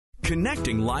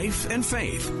Connecting life and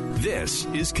faith. This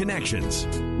is Connections.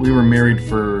 We were married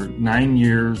for 9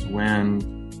 years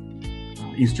when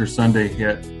Easter Sunday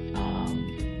hit,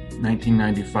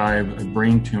 1995, a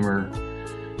brain tumor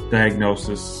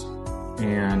diagnosis,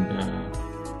 and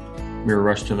we were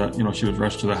rushed to she was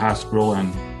rushed to the hospital,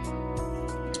 and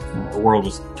the world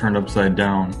was turned upside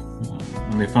down.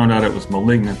 When they found out it was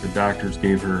malignant, the doctors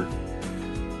gave her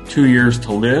 2 years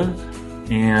to live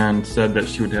and said that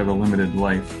she would have a limited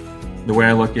life. The way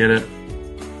I look at it,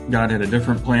 God had a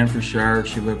different plan for Shar.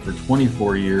 She lived for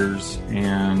 24 years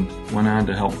and went on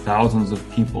to help thousands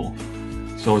of people.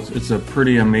 So it's a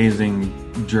pretty amazing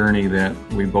journey that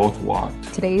we both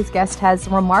walked. Today's guest has a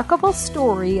remarkable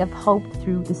story of hope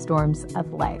through the storms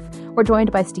of life. We're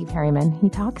joined by Steve Harriman. He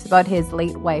talks about his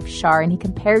late wife, Shar, and he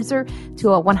compares her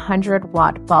to a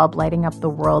 100-watt bulb lighting up the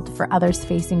world for others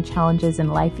facing challenges in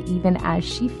life, even as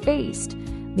she faced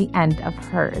the end of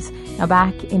hers. Now,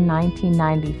 back in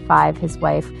 1995, his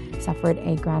wife suffered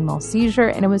a grand mal seizure,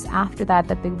 and it was after that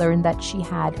they learned that she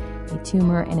had a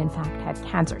tumor and, in fact, had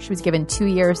cancer. She was given 2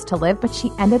 years to live, but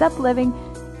she ended up living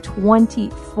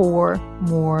 24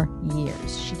 more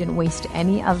years. She didn't waste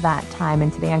any of that time,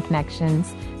 and today on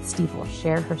Connections, Steve will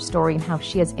share her story and how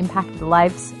she has impacted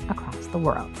lives across the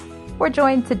world. We're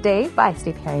joined today by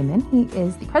Steve Harriman. He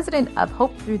is the president of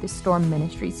Hope Through the Storm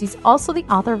Ministries. He's also the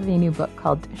author of a new book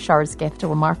called Shar's Gift, a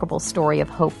remarkable story of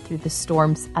hope through the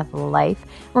storms of life.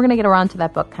 We're going to get around to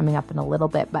that book coming up in a little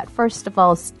bit. But first of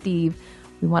all, Steve,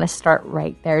 we want to start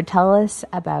right there. Tell us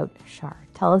about Shar.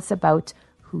 Tell us about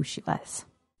who she was.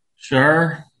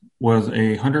 Shar was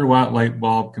a 100-watt light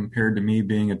bulb compared to me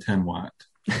being a 10-watt.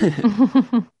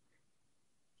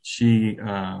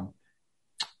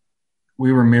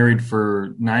 We were married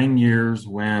for 9 years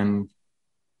when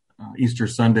Easter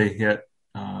Sunday hit,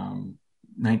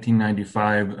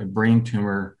 1995, a brain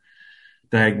tumor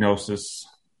diagnosis,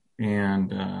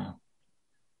 and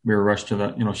we were rushed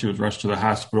to she was rushed to the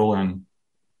hospital, and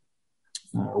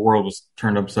the world was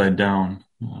turned upside down.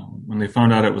 When they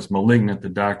found out it was malignant, the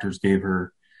doctors gave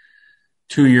her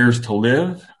 2 years to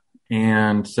live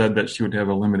and said that she would have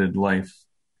a limited life.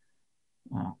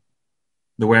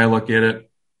 The way I look at it,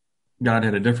 God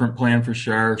had a different plan for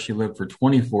Shar. She lived for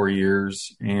 24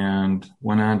 years and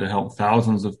went on to help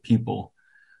thousands of people.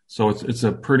 So it's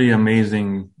a pretty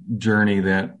amazing journey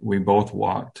that we both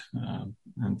walked.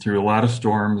 And through a lot of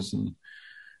storms and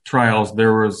trials,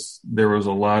 there was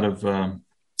a lot of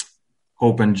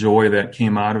hope and joy that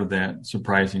came out of that,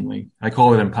 surprisingly. I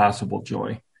call it impossible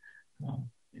joy,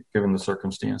 given the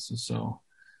circumstances. So,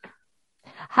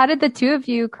 how did the two of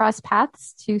you cross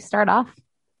paths to start off?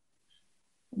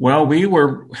 Well,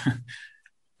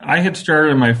 I had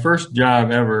started my first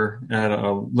job ever at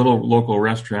a little local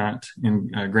restaurant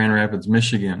in Grand Rapids,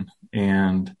 Michigan,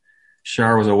 and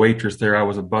Shar was a waitress there. I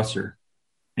was a busser,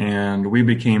 and we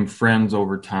became friends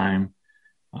over time.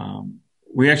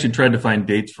 We actually tried to find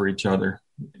dates for each other,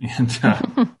 and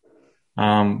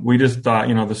we just thought,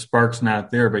 the spark's not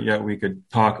there, but yet we could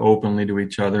talk openly to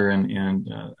each other, and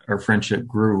our friendship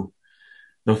grew.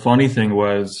 The funny thing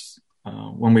was,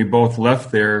 when we both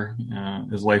left there,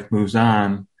 as life moves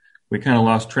on, we kind of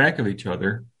lost track of each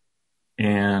other.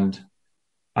 And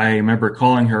I remember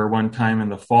calling her one time in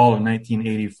the fall of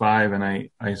 1985, and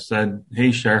I said,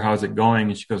 "Hey, Shar, how's it going?"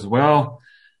 And she goes, "Well,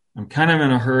 I'm kind of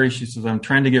in a hurry." She says, "I'm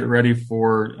trying to get ready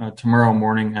for tomorrow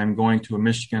morning. I'm going to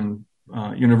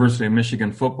a University of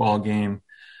Michigan football game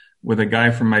with a guy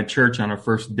from my church on a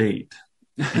first date."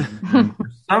 And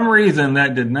for some reason,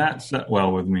 that did not sit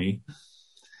well with me.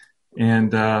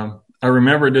 And I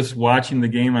remember just watching the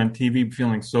game on TV,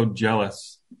 feeling so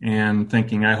jealous and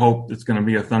thinking, I hope it's going to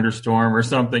be a thunderstorm or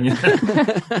something.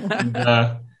 And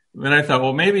then I thought,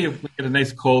 well, maybe if we get a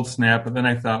nice cold snap. But then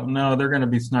I thought, no, they're going to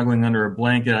be snuggling under a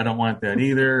blanket. I don't want that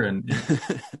either. And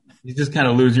you just kind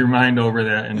of lose your mind over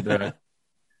that. And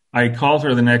I called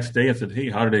her the next day and said,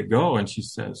 "Hey, how did it go?" And she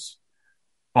says,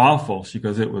 "Awful." She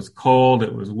goes, "It was cold.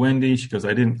 It was windy." She goes,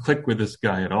 "I didn't click with this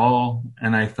guy at all."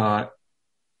 And I thought,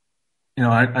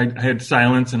 I had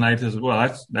silence, and I just,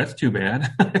 well, that's too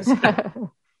bad.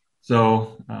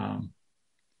 So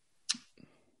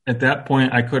at that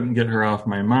point, I couldn't get her off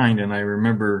my mind, and I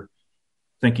remember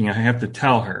thinking, I have to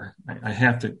tell her. I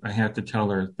have to tell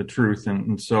her the truth,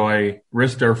 and so I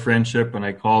risked our friendship, and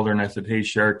I called her and I said, "Hey,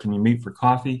 Shar, can you meet for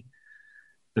coffee?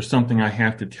 There's something I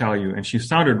have to tell you." And she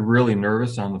sounded really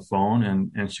nervous on the phone,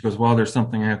 and she goes, "Well, there's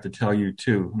something I have to tell you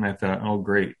too." And I thought, oh,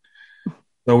 great.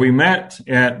 So we met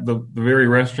at the very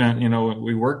restaurant,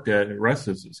 we worked at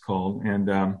Russ's, it's called. And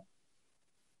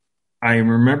I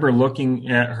remember looking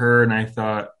at her and I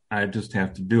thought, I just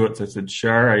have to do it. So I said,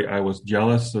 "Shar, I was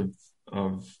jealous of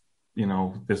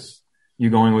you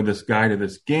going with this guy to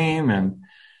this game?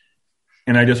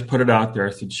 And I just put it out there.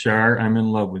 I said, Shar, I'm in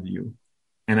love with you.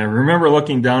 And I remember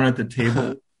looking down at the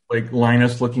table, like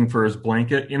Linus looking for his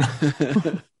blanket,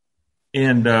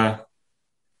 and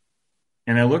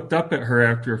I looked up at her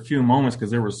after a few moments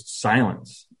because there was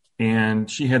silence. And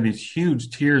she had these huge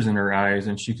tears in her eyes.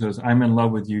 And she goes, I'm in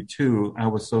love with you too. I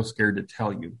was so scared to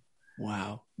tell you.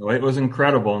 Wow. So it was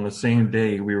incredible. On the same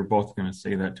day, we were both going to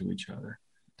say that to each other.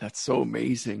 That's so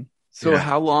amazing. So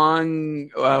how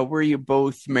long were you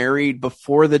both married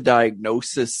before the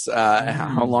diagnosis?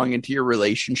 How long into your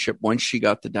relationship once she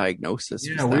got the diagnosis?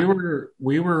 Yeah,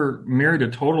 we were married a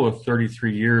total of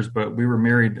 33 years, but we were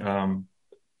married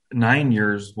 9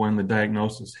 years when the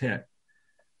diagnosis hit.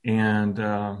 And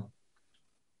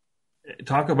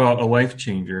talk about a life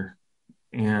changer.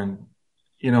 And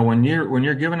when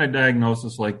you're given a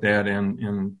diagnosis like that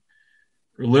and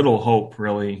little hope,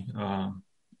 really.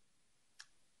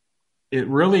 It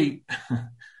really,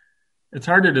 it's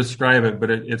hard to describe it,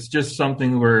 but it's just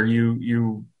something where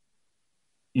you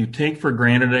take for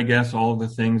granted, I guess, all of the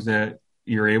things that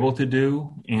you're able to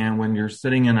do. And when you're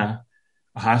sitting in a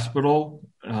hospital,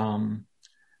 my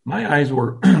eyes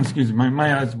were,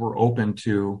 my eyes were open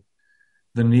to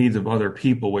the needs of other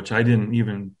people, which I didn't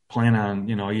even plan on.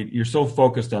 You're so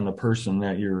focused on the person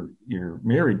that you're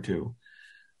married to.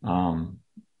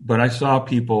 But I saw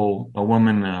a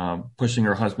woman pushing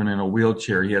her husband in a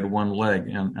wheelchair. He had one leg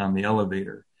on the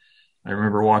elevator. I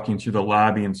remember walking through the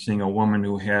lobby and seeing a woman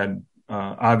who had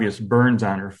obvious burns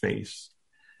on her face.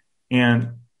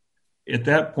 And at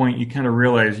that point, you kind of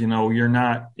realize, you're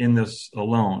not in this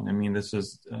alone. I mean, this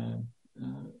is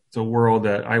it's a world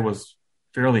that I was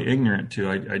fairly ignorant to.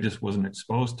 I just wasn't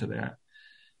exposed to that.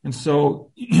 And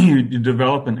so you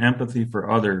develop an empathy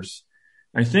for others.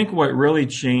 I think what really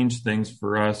changed things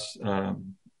for us,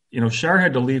 Shar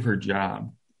had to leave her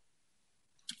job.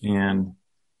 And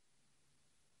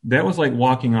that was like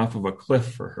walking off of a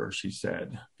cliff for her, she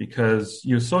said, because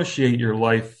you associate your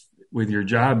life with your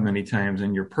job many times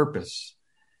and your purpose.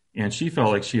 And she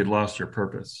felt like she had lost her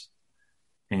purpose.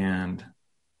 And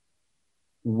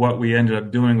what we ended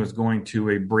up doing was going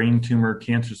to a brain tumor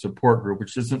cancer support group,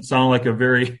 which doesn't sound like a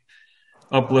very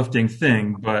uplifting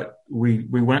thing, but we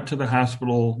went to the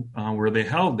hospital where they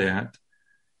held that,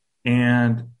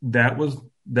 and that was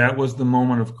the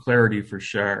moment of clarity for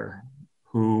Shar,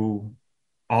 who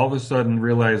all of a sudden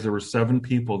realized there were 7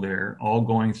 people there, all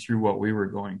going through what we were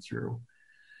going through.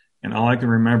 And all I can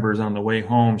remember is on the way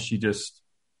home, she just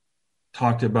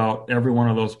talked about every one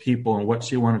of those people and what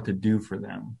she wanted to do for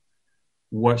them,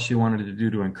 what she wanted to do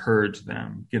to encourage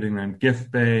them, getting them gift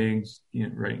bags,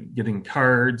 getting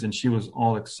cards, and she was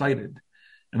all excited.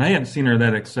 And I hadn't seen her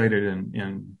that excited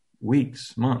in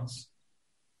weeks, months.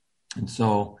 And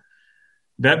so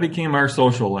that became our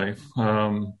social life,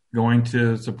 going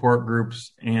to support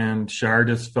groups, and Shar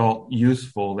just felt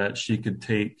useful that she could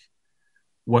take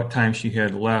what time she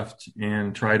had left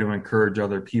and try to encourage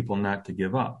other people not to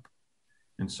give up.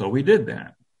 And so we did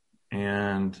that.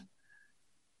 And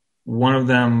one of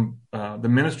them, the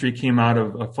ministry came out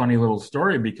of a funny little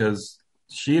story because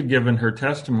she had given her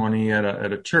testimony at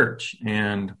a church,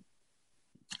 and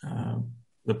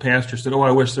the pastor said,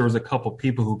 I wish there was a couple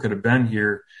people who could have been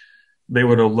here. They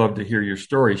would have loved to hear your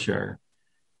story, Shar.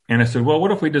 And I said, well,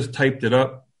 what if we just typed it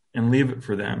up and leave it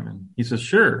for them? And he says,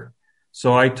 sure.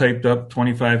 So I typed up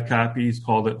 25 copies,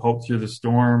 called it Hope Through the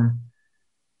Storm,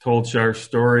 told Shar's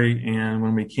story. And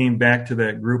when we came back to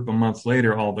that group a month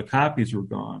later, all the copies were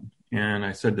gone. And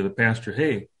I said to the pastor,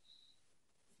 hey,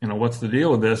 what's the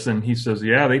deal with this? And he says,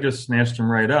 yeah, they just snatched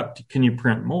them right up. Can you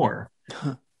print more?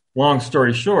 Long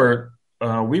story short,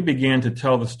 we began to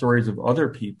tell the stories of other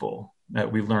people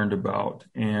that we learned about.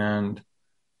 And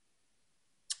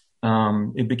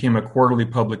it became a quarterly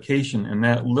publication. And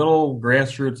that little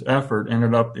grassroots effort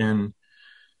ended up in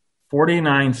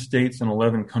 49 states and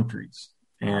 11 countries.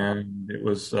 And it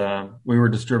was, we were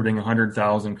distributing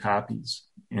 100,000 copies.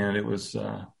 And it was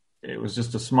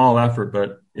just a small effort,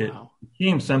 but it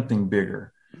became something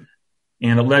bigger.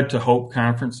 And it led to Hope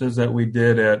conferences that we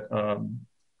did at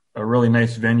a really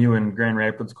nice venue in Grand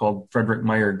Rapids called Frederick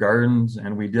Meyer Gardens.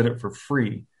 And we did it for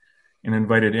free and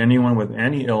invited anyone with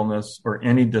any illness or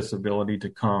any disability to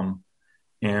come.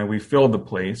 And we filled the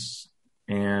place.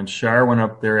 And Shar went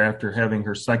up there after having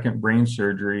her second brain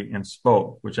surgery and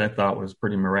spoke, which I thought was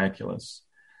pretty miraculous.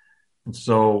 And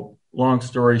so, long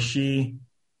story, she,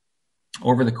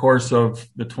 over the course of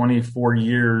the 24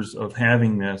 years of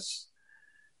having this,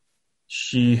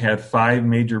 she had 5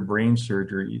 major brain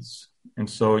surgeries. And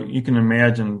so you can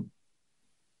imagine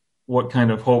what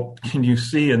kind of hope can you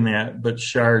see in that, but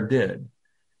Shar did.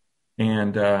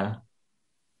 And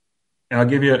I'll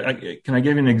give you, can I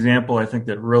give you an example? I think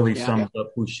that really sums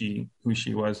up who she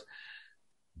was.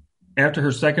 After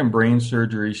her second brain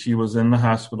surgery, she was in the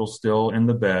hospital still in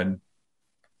the bed,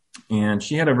 and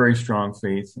she had a very strong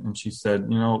faith. And she said,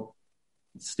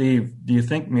 Steve, do you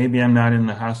think maybe I'm not in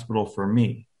the hospital for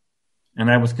me?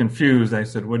 And I was confused. I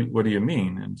said, what do you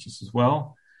mean? And she says,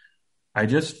 well, I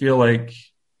just feel like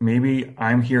maybe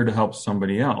I'm here to help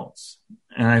somebody else.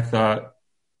 And I thought,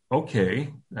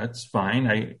 okay, that's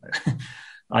fine.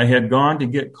 I had gone to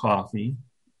get coffee.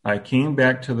 I came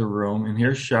back to the room, and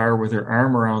here's Shar with her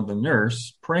arm around the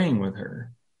nurse praying with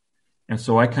her. And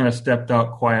so I kind of stepped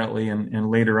out quietly, and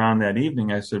later on that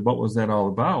evening, I said, what was that all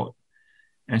about?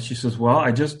 And she says, well,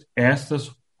 I just asked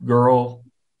this girl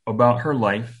about her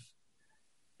life,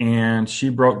 and she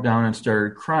broke down and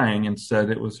started crying and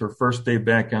said it was her first day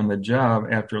back on the job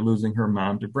after losing her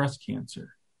mom to breast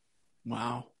cancer.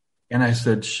 Wow. And I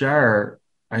said, Shar,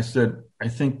 I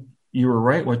think you were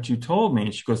right what you told me.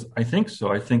 And she goes, I think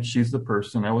so. I think she's the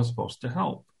person I was supposed to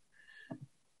help.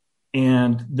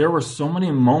 And there were so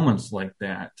many moments like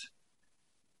that.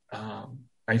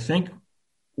 I think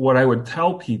what I would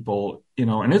tell people,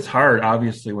 and it's hard,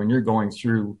 obviously, when you're going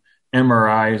through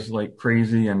MRIs like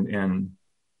crazy and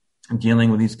dealing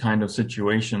with these kind of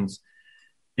situations,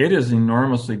 it is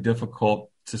enormously difficult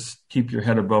to keep your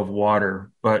head above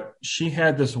water. But she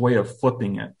had this way of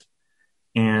flipping it.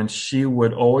 And she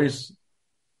would always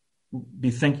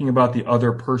be thinking about the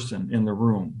other person in the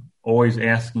room, always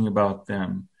asking about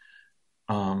them.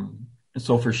 And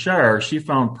so for Shar, she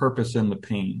found purpose in the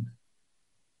pain.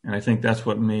 And I think that's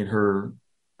what made her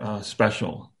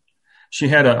special. She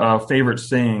had a favorite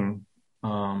saying,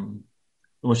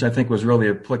 which I think was really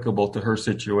applicable to her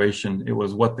situation. It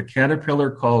was, what the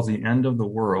caterpillar calls the end of the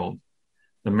world,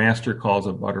 the master calls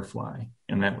a butterfly.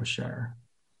 And that was Shar.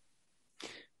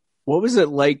 What was it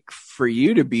like for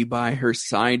you to be by her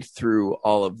side through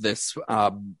all of this?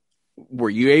 Were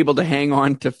you able to hang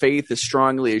on to faith as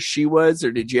strongly as she was,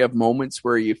 or did you have moments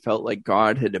where you felt like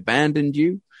God had abandoned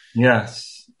you?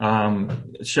 Yes.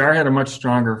 Shar had a much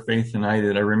stronger faith than I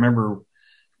did. I remember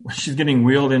when she's getting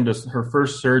wheeled into her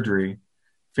first surgery,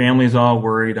 family's all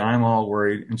worried, I'm all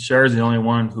worried, and Shar's the only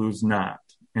one who's not.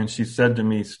 And she said to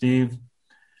me, Steve,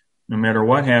 no matter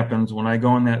what happens, when I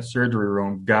go in that surgery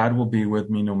room, God will be with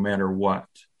me no matter what.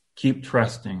 Keep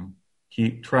trusting.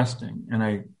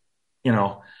 And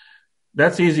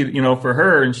that's easy, for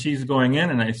her, and she's going in,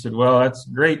 and I said, well, that's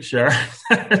great, Shar.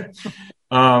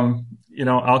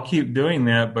 I'll keep doing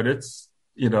that, but it's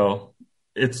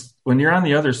when you're on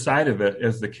the other side of it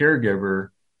as the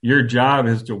caregiver, your job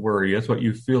is to worry. That's what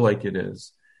you feel like it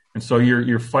is. And so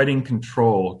you're fighting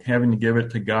control, having to give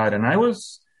it to God. And I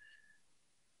was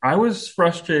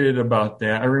frustrated about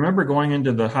that. I remember going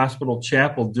into the hospital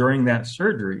chapel during that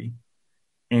surgery,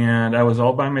 and I was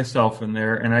all by myself in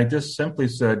there. And I just simply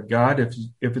said, God, if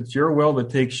it's your will to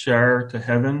take Shar to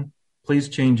heaven, please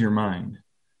change your mind.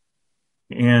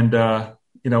 And,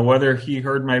 whether he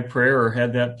heard my prayer or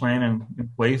had that plan in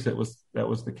place, that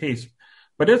was the case.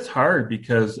 But it's hard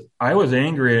because I was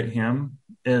angry at him,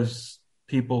 as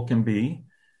people can be,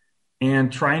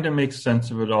 and trying to make sense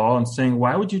of it all and saying,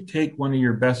 why would you take one of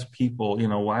your best people?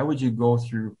 Why would you go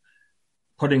through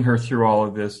putting her through all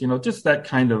of this? Just that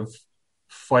kind of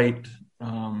fight.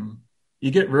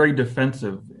 You get very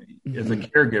defensive as a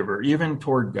caregiver, even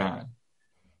toward God.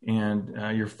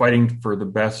 And you're fighting for the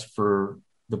best for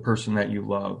the person that you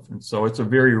love. And so it's a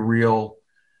very real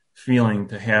feeling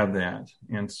to have that.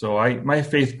 And so my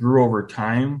faith grew over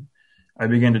time. I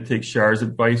began to take Shar's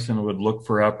advice and would look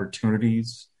for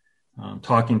opportunities.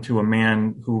 Talking to a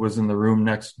man who was in the room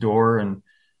next door, and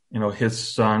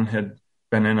his son had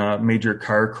been in a major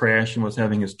car crash and was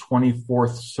having his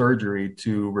 24th surgery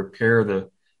to repair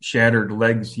the shattered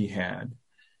legs he had.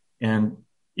 And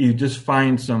you just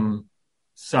find some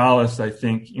solace, I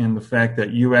think, in the fact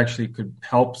that you actually could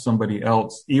help somebody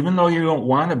else, even though you don't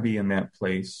want to be in that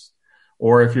place,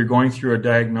 or if you're going through a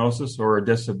diagnosis or a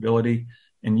disability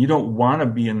and you don't want to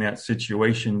be in that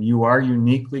situation, you are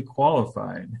uniquely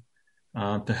qualified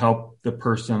to help the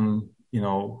person,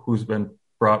 who's been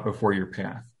brought before your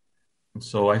path. And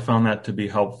so I found that to be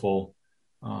helpful,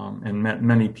 and met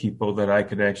many people that I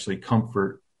could actually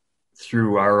comfort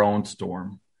through our own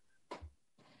storm.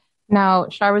 Now,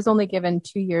 Shar was only given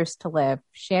 2 years to live.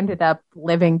 She ended up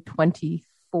living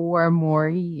 24 more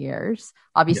years.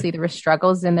 Obviously, there were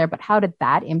struggles in there, but how did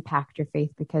that impact your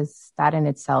faith? Because that in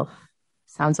itself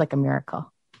sounds like a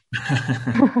miracle.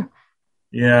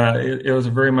 Yeah, it was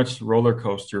a very much roller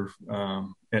coaster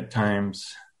at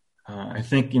times. I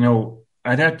think,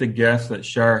 I'd have to guess that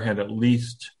Shar had at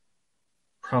least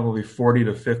probably 40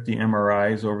 to 50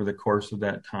 MRIs over the course of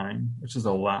that time, which is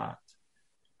a lot.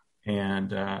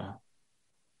 And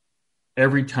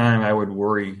every time I would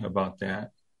worry about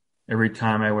that, every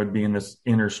time I would be in this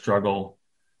inner struggle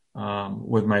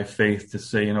with my faith to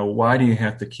say, you know, why do you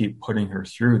have to keep putting her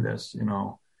through this? You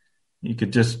know, you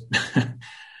could just,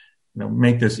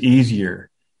 make this easier.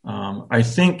 I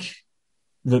think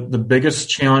the biggest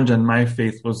challenge on my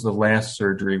faith was the last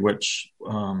surgery, which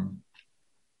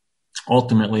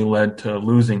ultimately led to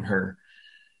losing her.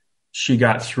 She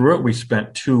got through it. We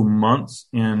spent 2 months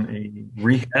in a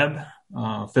rehab,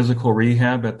 physical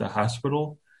rehab at the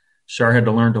hospital. Shar had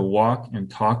to learn to walk and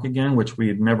talk again, which we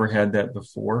had never had that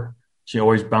before. She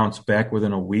always bounced back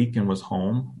within a week and was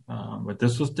home, but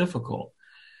this was difficult.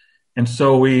 And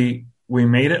so we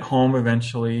made it home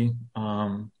eventually.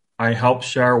 I helped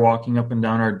Shar walking up and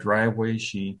down our driveway.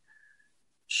 She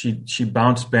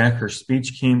bounced back. Her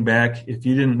speech came back. If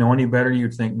you didn't know any better,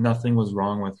 you'd think nothing was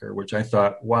wrong with her, which I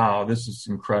thought, wow, this is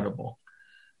incredible.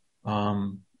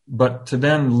 But to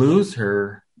then lose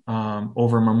her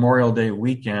over Memorial Day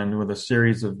weekend with a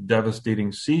series of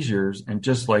devastating seizures, and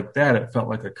just like that, it felt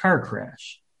like a car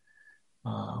crash.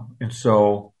 And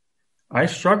so I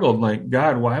struggled, like,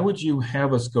 God, why would you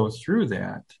have us go through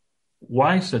that?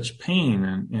 Why such pain?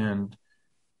 And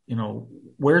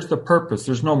where's the purpose?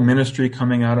 There's no ministry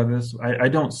coming out of this. I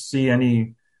don't see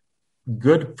any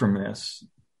good from this.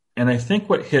 And I think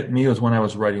what hit me was when I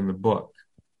was writing the book.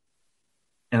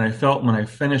 And I felt when I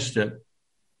finished it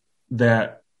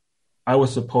that I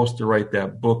was supposed to write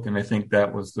that book. And I think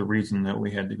that was the reason that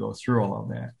we had to go through all of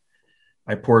that.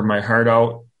 I poured my heart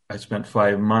out. I spent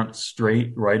 5 months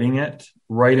straight writing it,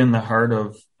 right in the heart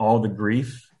of all the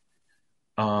grief.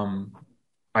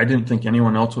 I didn't think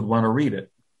anyone else would want to read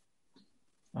it.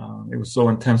 It was so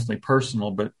intensely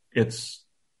personal, but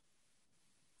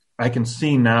I can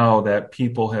see now that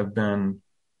people have been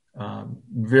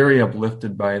very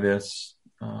uplifted by this.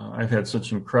 I've had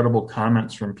such incredible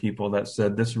comments from people that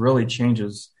said this really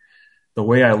changes the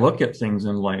way I look at things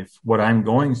in life, what I'm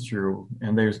going through.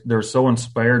 And they're so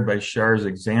inspired by Shar's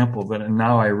example that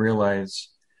now I realize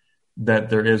that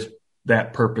there is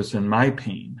that purpose in my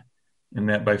pain, and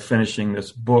that by finishing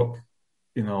this book,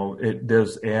 it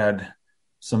does add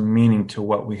some meaning to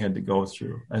what we had to go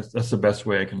through. That's the best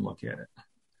way I can look at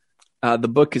it. The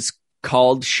book is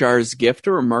called Shar's Gift,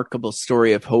 a remarkable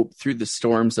story of hope through the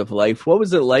storms of life. What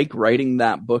was it like writing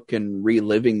that book and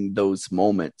reliving those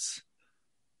moments?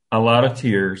 A lot of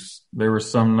tears. There were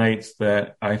some nights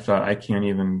that I thought I can't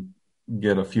even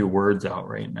get a few words out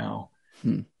right now.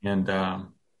 And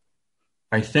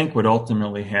I think what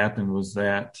ultimately happened was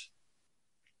that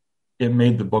it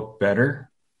made the book better.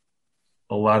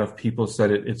 A lot of people said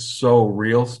it's so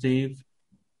real, Steve.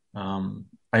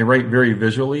 I write very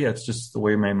visually. That's just the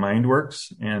way my mind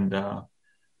works. And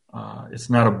it's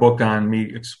not a book on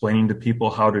me explaining to people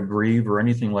how to grieve or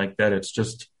anything like that. It's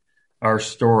just our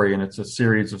story, and it's a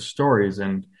series of stories.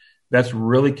 And that's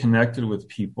really connected with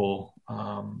people.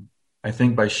 I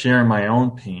think by sharing my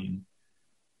own pain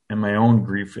and my own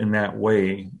grief in that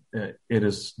way, it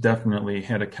has definitely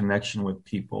had a connection with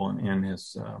people and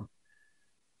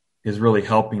is really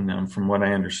helping them from what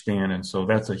I understand. And so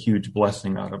that's a huge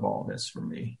blessing out of all this for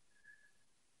me.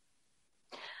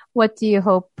 What do you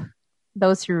hope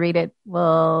those who read it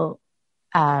will,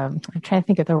 I'm trying to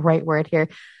think of the right word here.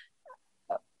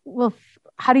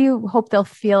 How do you hope they'll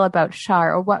feel about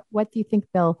Shar, or what do you think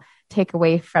they'll take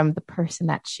away from the person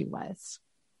that she was?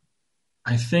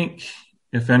 I think,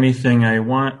 if anything, I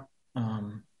want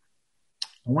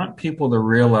people to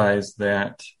realize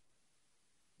that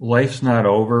life's not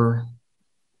over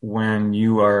when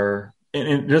you are, and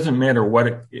it doesn't matter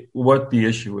what the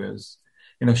issue is.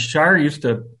 Shar used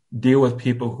to deal with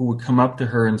people who would come up to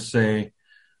her and say,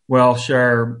 well,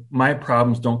 Shar, my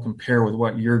problems don't compare with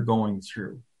what you're going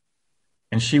through.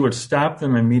 And she would stop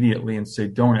them immediately and say,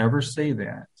 don't ever say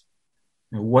that.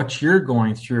 What you're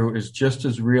going through is just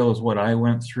as real as what I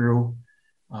went through.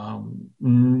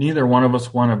 Neither one of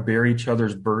us want to bear each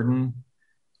other's burden.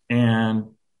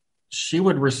 And she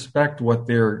would respect what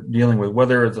they're dealing with,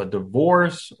 whether it's a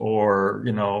divorce or,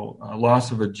 a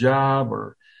loss of a job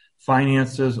or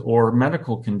finances or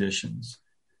medical conditions.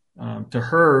 To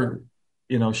her,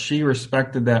 she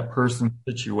respected that person's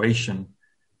situation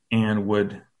and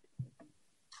would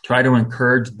try to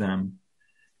encourage them.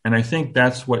 And I think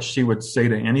that's what she would say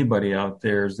to anybody out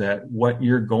there, is that what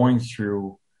you're going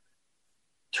through,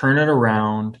 turn it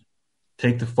around,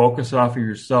 take the focus off of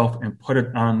yourself and put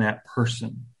it on that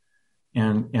person,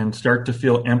 and start to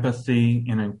feel empathy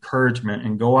and encouragement,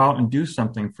 and go out and do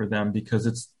something for them, because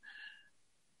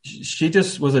she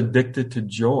just was addicted to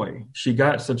joy. She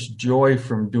got such joy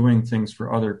from doing things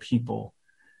for other people.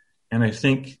 And I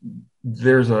think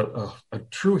there's a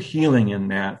true healing in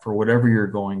that for whatever you're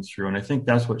going through. And I think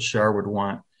that's what Shar would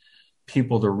want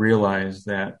people to realize,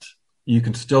 that you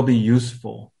can still be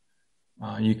useful.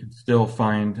 You can still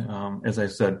find, as I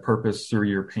said, purpose through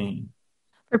your pain.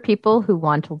 For people who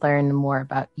want to learn more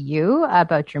about you,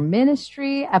 about your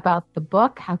ministry, about the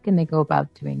book, how can they go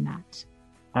about doing that?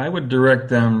 I would direct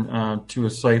them to a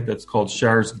site that's called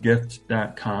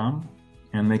sharsgift.com,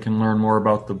 and they can learn more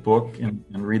about the book and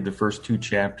read the first 2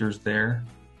 chapters there.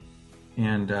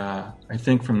 And I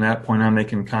think from that point on, they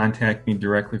can contact me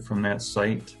directly from that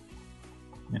site.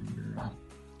 And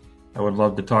I would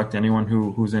love to talk to anyone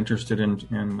who's interested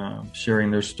in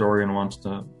sharing their story and wants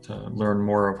to learn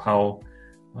more of how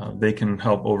they can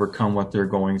help overcome what they're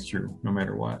going through, no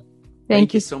matter what.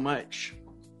 Thank you so much.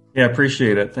 Yeah,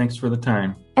 appreciate it. Thanks for the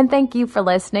time. And thank you for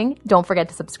listening. Don't forget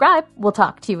to subscribe. We'll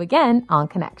talk to you again on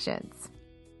Connections.